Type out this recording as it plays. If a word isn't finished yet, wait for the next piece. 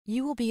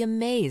You will be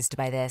amazed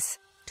by this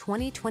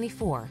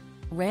 2024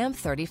 Ram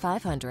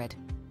 3500.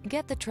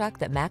 Get the truck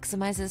that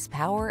maximizes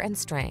power and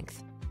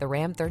strength. The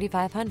Ram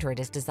 3500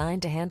 is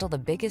designed to handle the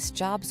biggest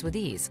jobs with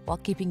ease while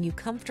keeping you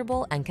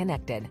comfortable and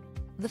connected.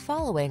 The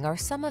following are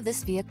some of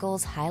this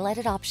vehicle's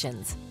highlighted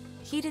options: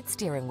 heated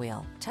steering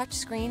wheel,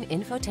 touchscreen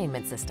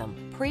infotainment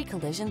system,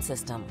 pre-collision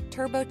system,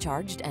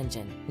 turbocharged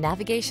engine,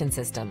 navigation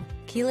system,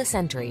 keyless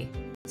entry,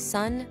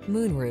 sun,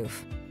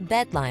 moonroof,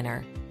 bed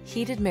liner,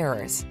 heated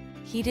mirrors,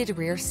 heated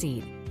rear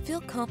seat.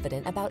 Feel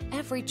confident about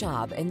every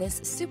job in this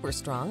super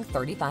strong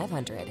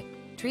 3500.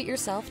 Treat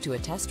yourself to a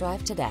test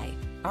drive today.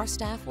 Our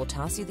staff will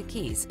toss you the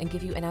keys and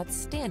give you an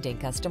outstanding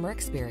customer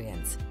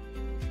experience.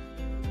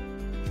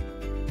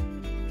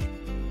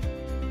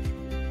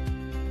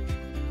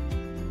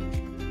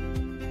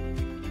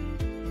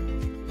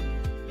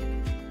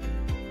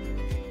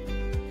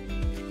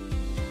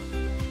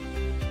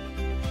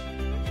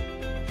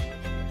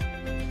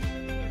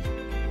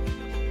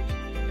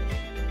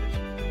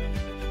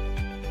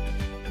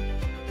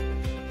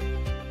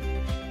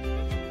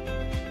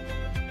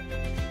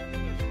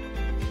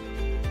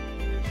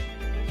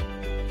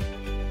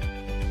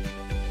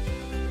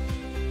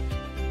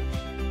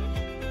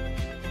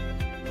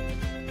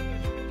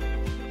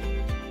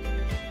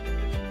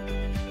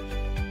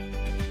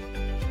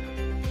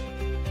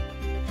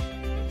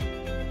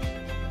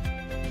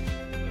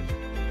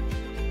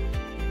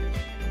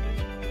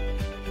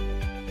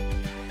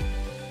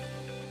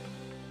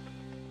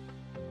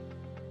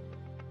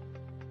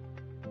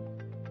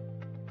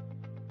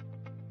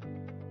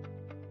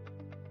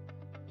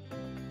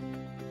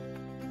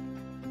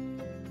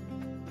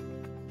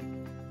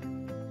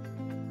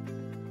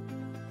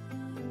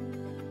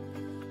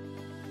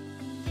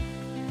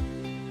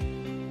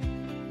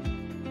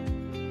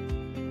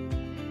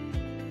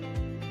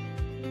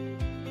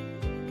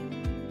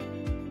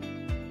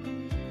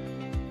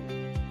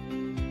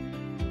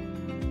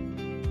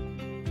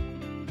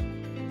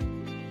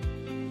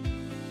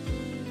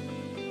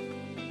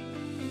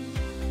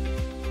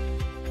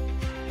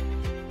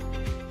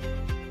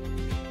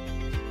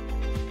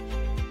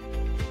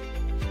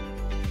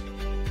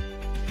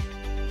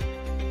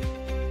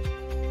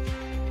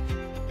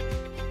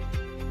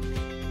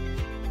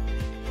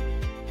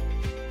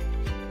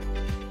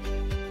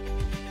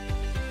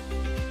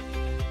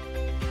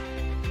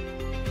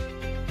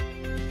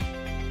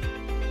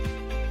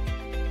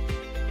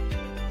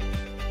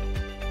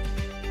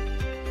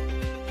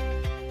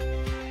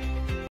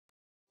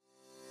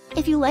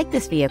 If you like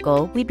this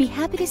vehicle, we'd be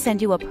happy to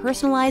send you a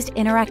personalized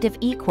interactive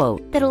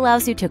e-quote that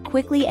allows you to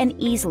quickly and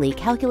easily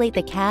calculate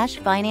the cash,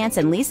 finance,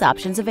 and lease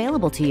options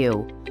available to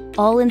you.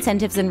 All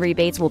incentives and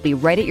rebates will be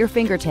right at your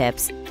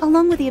fingertips,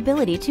 along with the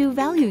ability to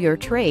value your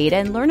trade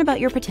and learn about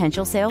your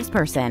potential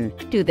salesperson.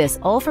 Do this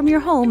all from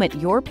your home at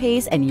your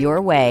pace and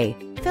your way.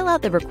 Fill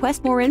out the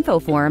Request More Info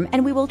form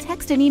and we will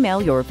text and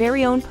email your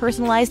very own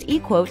personalized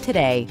e-quote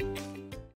today.